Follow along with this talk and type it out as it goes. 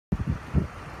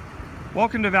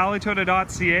Welcome to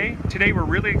ValleyToyota.ca. Today we're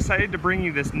really excited to bring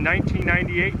you this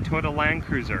 1998 Toyota Land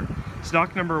Cruiser,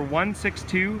 stock number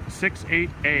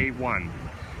 16268A1.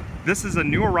 This is a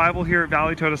new arrival here at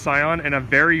Valley Toyota Scion and a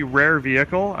very rare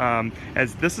vehicle,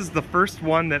 as this is the first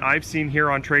one that I've seen here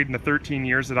on trade in the 13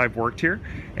 years that I've worked here.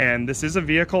 And this is a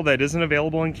vehicle that isn't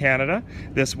available in Canada.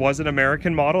 This was an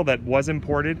American model that was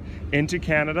imported into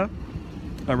Canada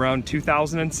around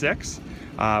 2006.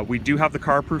 We do have the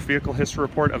CarProof Vehicle History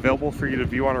Report available for you to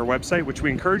view on our website, which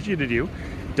we encourage you to do,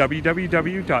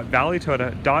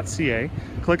 www.valleytoyota.ca.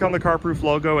 Click on the CarProof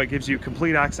logo. It gives you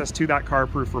complete access to that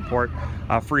CarProof report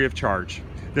free of charge.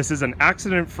 This is an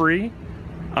accident-free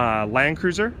Land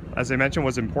Cruiser. As I mentioned,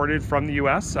 was imported from the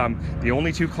US. The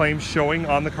only two claims showing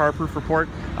on the CarProof report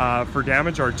for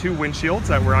damage are two windshields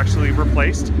that were actually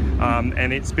replaced,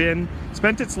 and it's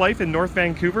spent its life in North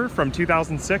Vancouver from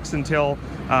 2006 until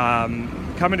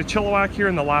coming to Chilliwack here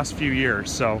in the last few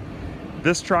years. So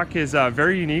this truck is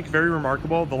very unique, very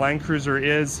remarkable. The Land Cruiser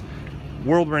is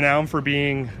world-renowned for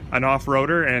being an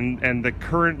off-roader, and the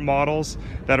current models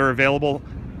that are available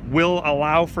will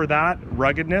allow for that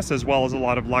ruggedness as well as a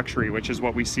lot of luxury, which is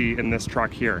what we see in this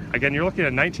truck here. Again, you're looking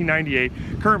at 1998.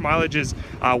 Current mileage is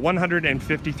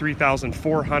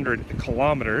 153,400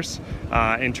 kilometers.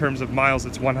 In terms of miles,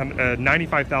 it's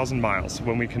 95,000 miles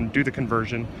when we can do the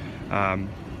conversion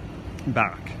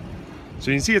back. So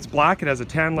you can see it's black. It has a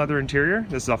tan leather interior.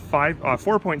 This is a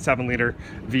 4.7 liter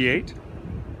V8,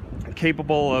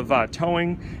 capable of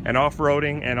towing and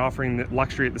off-roading and offering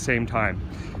luxury at the same time.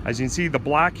 As you can see, the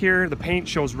black here, the paint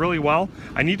shows really well.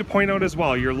 I need to point out as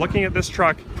well, you're looking at this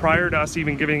truck prior to us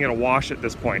even giving it a wash at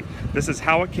this point. This is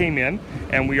how it came in,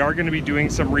 and we are going to be doing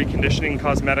some reconditioning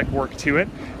cosmetic work to it.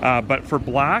 But for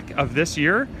black of this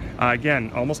year,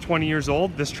 again, almost 20 years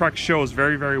old, this truck shows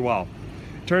very, very well.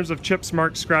 In terms of chips,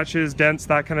 marks, scratches, dents,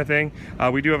 that kind of thing,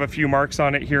 we do have a few marks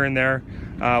on it here and there,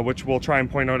 which we'll try and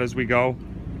point out as we go.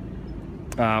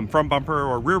 Front bumper,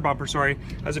 or rear bumper, sorry,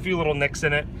 has a few little nicks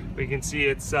in it, but you can see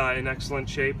it's in excellent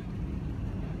shape.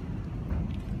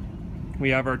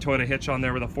 We have our Toyota hitch on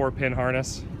there with a 4-pin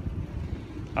harness.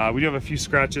 We do have a few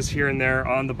scratches here and there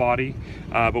on the body,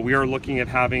 but we are looking at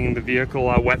having the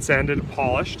vehicle wet sanded and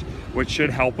polished, which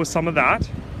should help with some of that.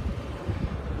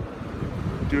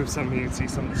 We do have some, you can see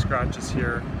some of the scratches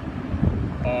here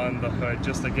on the hood,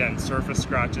 just again, surface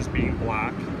scratches being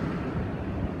black.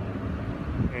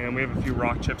 And we have a few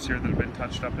rock chips here that have been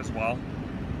touched up as well.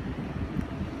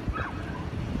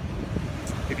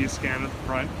 Give you a scan at the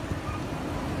front.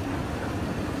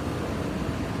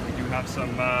 We do have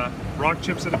some rock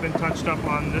chips that have been touched up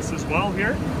on this as well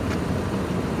here,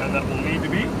 and that will need to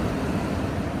be.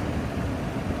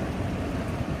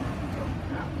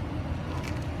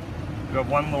 We have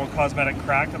one little cosmetic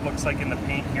crack, it looks like, in the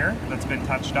paint here that's been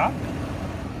touched up.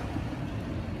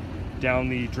 Down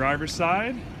the driver's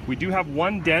side, we do have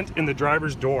one dent in the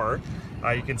driver's door.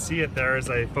 You can see it there as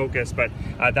I focus, but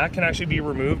that can actually be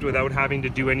removed without having to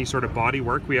do any sort of body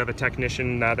work. We have a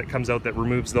technician that comes out that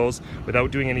removes those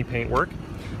without doing any paint work.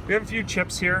 We have a few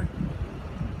chips here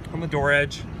on the door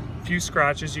edge, a few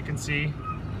scratches you can see.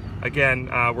 Again,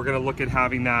 we're going to look at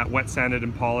having that wet sanded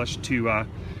and polished to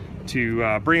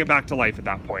bring it back to life at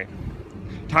that point.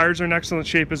 Tires are in excellent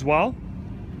shape as well.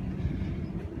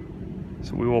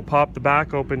 So we will pop the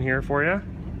back open here for you.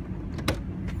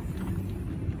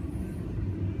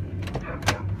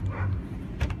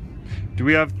 Do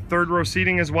we have third row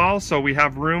seating as well? So we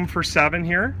have room for 7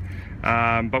 here,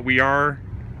 but they are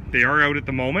out at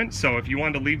the moment. So if you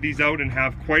want to leave these out and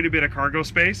have quite a bit of cargo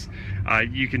space,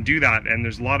 you can do that, and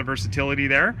there's a lot of versatility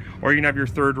there. Or you can have your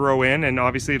third row in, and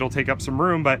obviously it'll take up some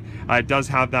room, but it does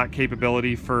have that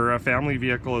capability for a family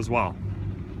vehicle as well.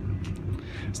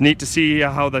 It's neat to see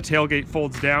how the tailgate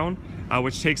folds down,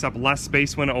 which takes up less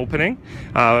space when opening,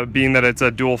 being that it's a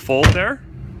dual fold there.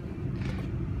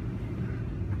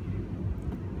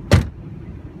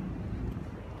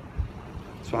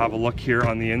 So have a look here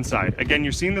on the inside. Again,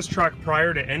 you're seeing this truck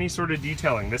prior to any sort of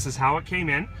detailing. This is how it came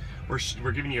in.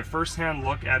 We're giving you a first-hand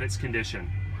look at its condition,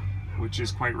 which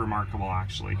is quite remarkable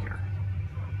actually here.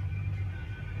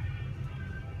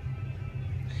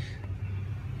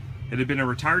 It had been a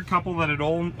retired couple that had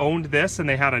owned this, and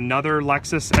they had another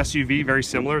Lexus SUV very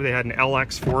similar. They had an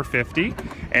LX 450,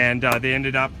 and they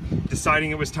ended up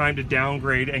deciding it was time to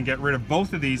downgrade and get rid of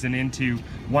both of these and into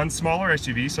one smaller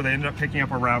SUV, so they ended up picking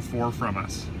up a RAV4 from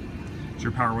us. There's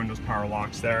your power windows, power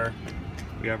locks there.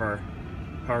 We have our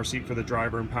power seat for the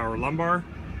driver and power lumbar.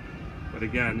 But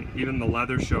again, even the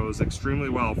leather shows extremely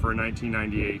well for a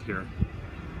 1998 here.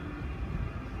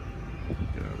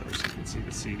 Get out of there so you can see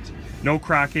the seat. No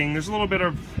cracking. There's a little bit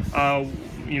of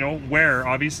you know, wear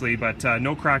obviously, but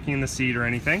no cracking in the seat or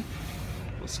anything.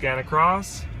 We'll scan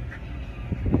across.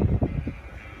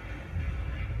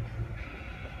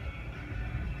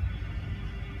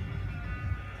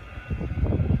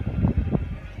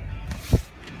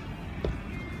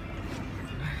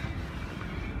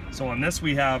 So on this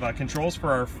we have controls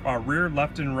for our rear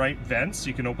left and right vents.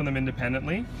 You can open them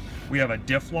independently. We have a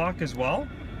diff lock as well.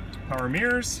 Power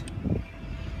mirrors.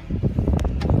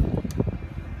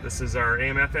 This is our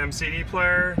AM/FM CD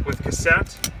player with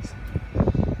cassette.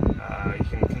 You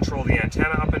can control the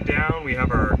antenna up and down. We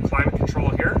have our climate control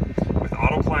here with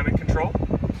auto climate control.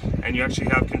 And you actually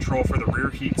have control for the rear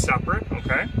heat separate,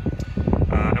 okay?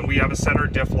 And we have a center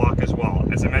diff lock as well.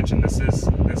 As I mentioned, this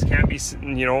can be,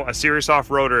 you know, a serious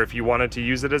off-roader if you wanted to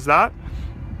use it as that.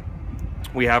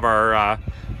 We have our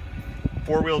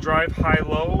four-wheel drive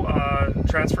high-low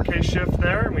transfer case shift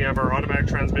there. We have our automatic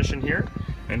transmission here,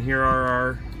 and here are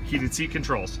our heated seat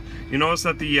controls. You notice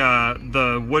that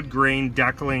the wood grain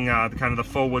deckling, kind of the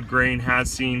faux wood grain,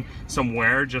 has seen some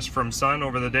wear just from sun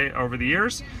over the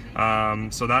years.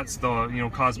 So that's the, you know,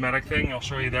 cosmetic thing. I'll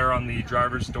show you there on the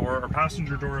driver's door or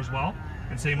passenger door as well,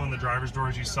 and same on the driver's door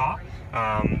as you saw.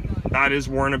 That is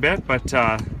worn a bit, but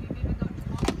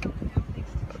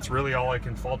that's really all I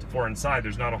can fault it for inside.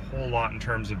 There's not a whole lot in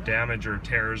terms of damage or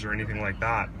tears or anything like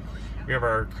that. We have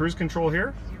our cruise control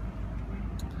here.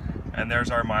 And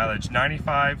there's our mileage,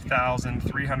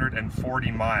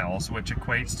 95,340 miles, which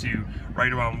equates to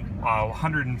right around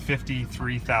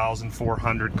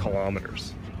 153,400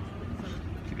 kilometers.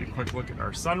 Give you a quick look at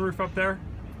our sunroof up there.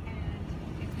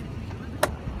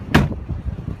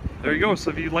 There you go. So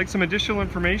if you'd like some additional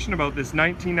information about this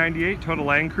 1998 Toyota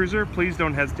Land Cruiser, please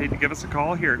don't hesitate to give us a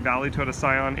call here at Valley Toyota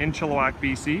Scion in Chilliwack,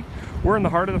 BC. We're in the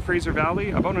heart of the Fraser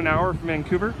Valley, about an hour from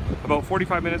Vancouver, about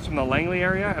 45 minutes from the Langley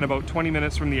area, and about 20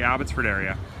 minutes from the Abbotsford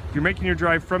area. If you're making your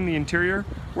drive from the interior,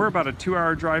 we're about a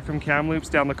 2-hour drive from Kamloops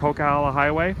down the Coquihalla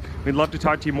Highway. We'd love to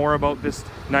talk to you more about this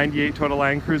 98 Toyota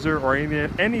Land Cruiser or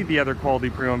any of the other quality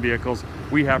pre-owned vehicles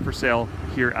we have for sale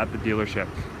here at the dealership.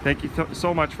 Thank you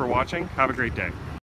so much for watching. Have a great day.